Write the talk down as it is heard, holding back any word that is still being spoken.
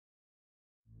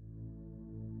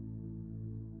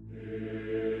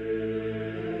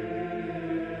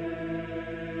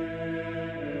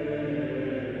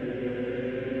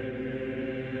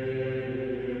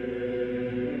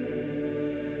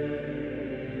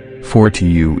For to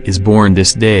you is born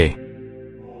this day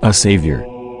a Savior,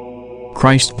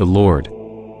 Christ the Lord.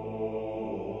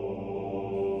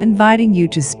 Inviting you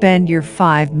to spend your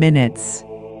 5 minutes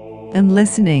in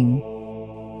listening,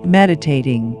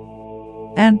 meditating,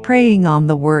 and praying on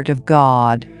the Word of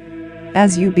God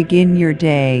as you begin your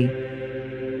day.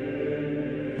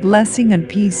 Blessing and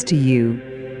peace to you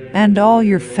and all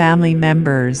your family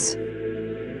members.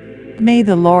 May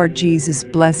the Lord Jesus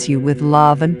bless you with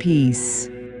love and peace.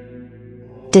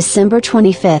 December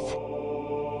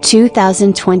 25th,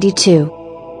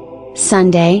 2022.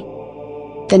 Sunday,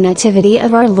 the Nativity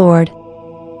of our Lord.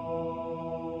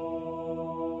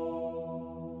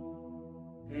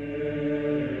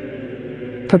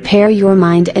 Prepare your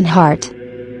mind and heart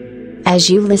as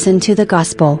you listen to the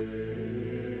Gospel.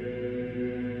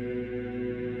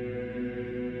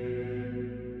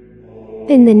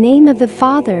 In the name of the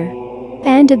Father,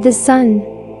 and of the Son,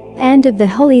 and of the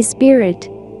Holy Spirit.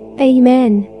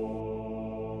 Amen.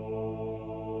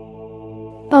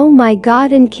 O my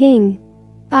God and King,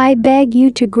 I beg you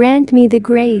to grant me the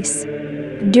grace,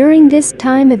 during this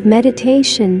time of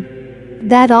meditation,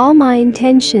 that all my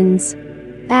intentions,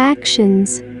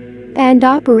 actions, and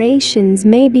operations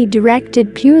may be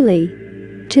directed purely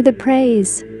to the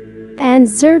praise and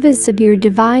service of your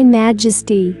divine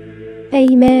majesty.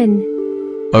 Amen.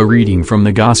 A reading from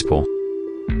the Gospel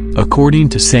according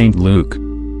to St. Luke,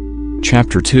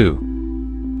 chapter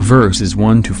 2, verses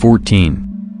 1 to 14.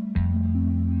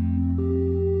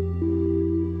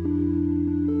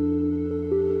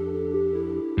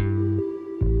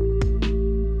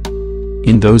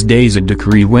 In those days a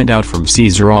decree went out from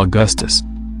Caesar Augustus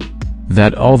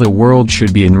that all the world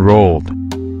should be enrolled.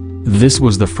 This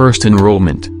was the first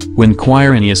enrollment, when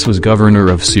Quirinius was governor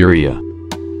of Syria.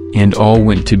 And all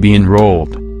went to be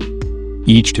enrolled,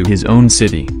 each to his own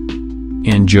city.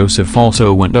 And Joseph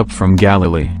also went up from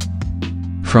Galilee,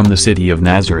 from the city of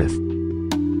Nazareth,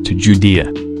 to Judea,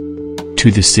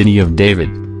 to the city of David,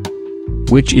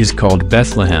 which is called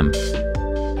Bethlehem,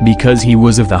 because he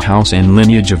was of the house and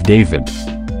lineage of David,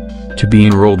 to be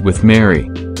enrolled with Mary,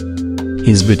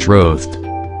 his betrothed,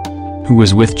 who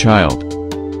was with child.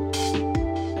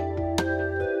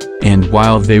 And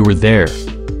while they were there,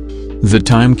 the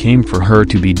time came for her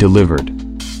to be delivered.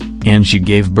 And she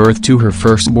gave birth to her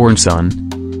firstborn son,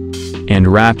 and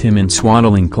wrapped him in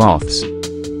swaddling cloths,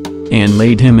 and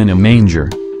laid him in a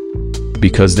manger,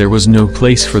 because there was no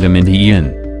place for them in the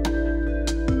inn.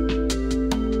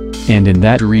 And in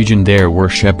that region there were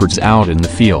shepherds out in the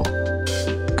field,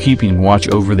 keeping watch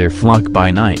over their flock by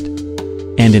night.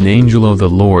 And an angel of the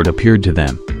Lord appeared to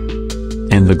them,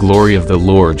 and the glory of the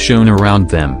Lord shone around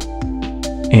them.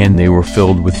 And they were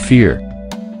filled with fear.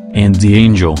 And the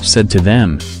angel said to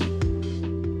them,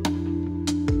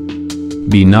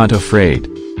 "Be not afraid,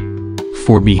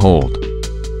 for behold,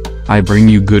 I bring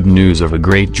you good news of a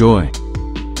great joy,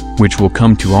 which will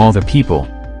come to all the people.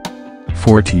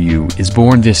 For to you is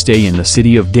born this day in the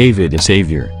city of David a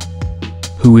Savior,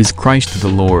 who is Christ the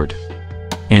Lord.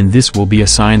 And this will be a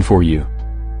sign for you.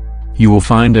 You will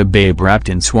find a babe wrapped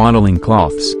in swaddling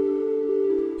cloths,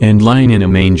 and lying in a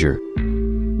manger."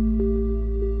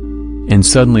 And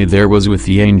suddenly there was with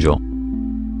the angel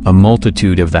a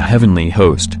multitude of the heavenly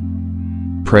host,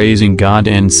 praising God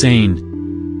and saying,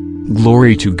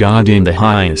 "Glory to God in the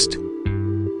highest,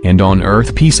 and on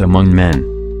earth peace among men,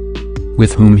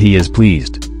 with whom he is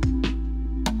pleased."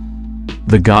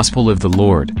 The Gospel of the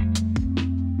Lord.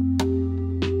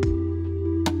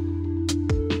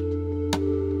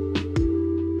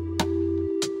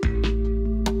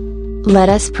 Let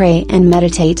us pray and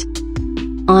meditate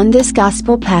on this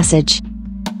Gospel passage.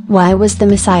 Why was the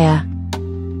Messiah,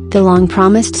 the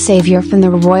long-promised Savior from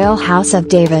the royal house of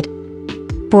David,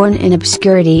 born in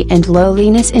obscurity and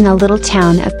lowliness in a little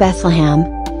town of Bethlehem?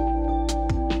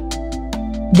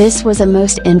 This was a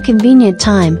most inconvenient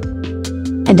time,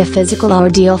 and a physical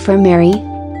ordeal for Mary,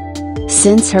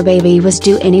 since her baby was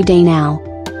due any day now.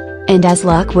 And as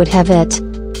luck would have it,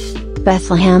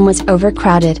 Bethlehem was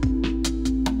overcrowded.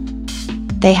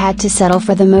 They had to settle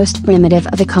for the most primitive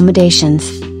of accommodations,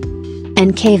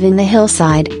 and cave in the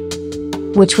hillside,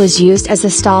 which was used as a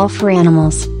stall for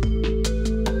animals.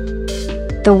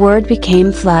 The Word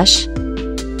became flesh.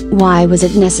 Why was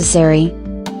it necessary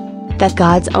that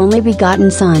God's only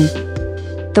begotten Son,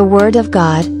 the Word of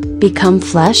God, become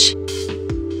flesh?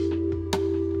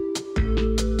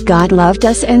 God loved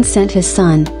us and sent His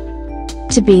Son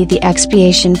to be the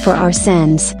expiation for our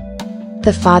sins.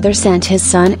 The Father sent His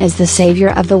Son as the Savior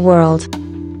of the world.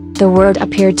 The Word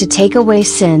appeared to take away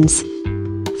sins.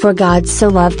 For God so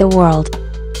loved the world,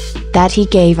 that He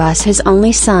gave us His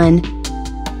only Son,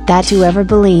 that whoever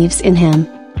believes in Him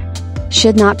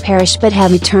should not perish but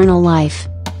have eternal life.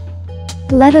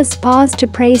 Let us pause to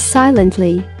pray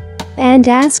silently and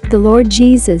ask the Lord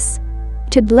Jesus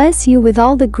to bless you with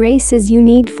all the graces you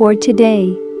need for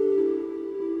today.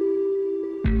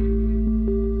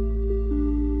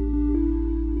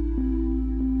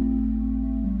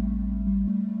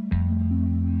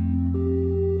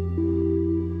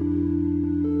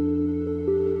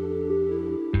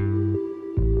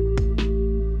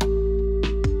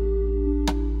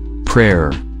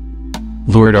 Prayer.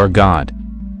 Lord our God,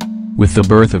 with the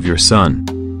birth of your Son,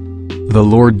 the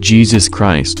Lord Jesus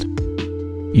Christ,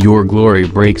 your glory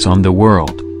breaks on the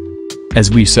world.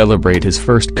 As we celebrate his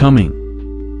first coming,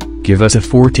 give us a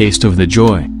foretaste of the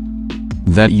joy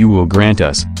that you will grant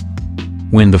us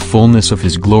when the fullness of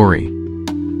his glory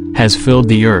has filled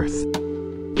the earth.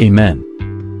 Amen.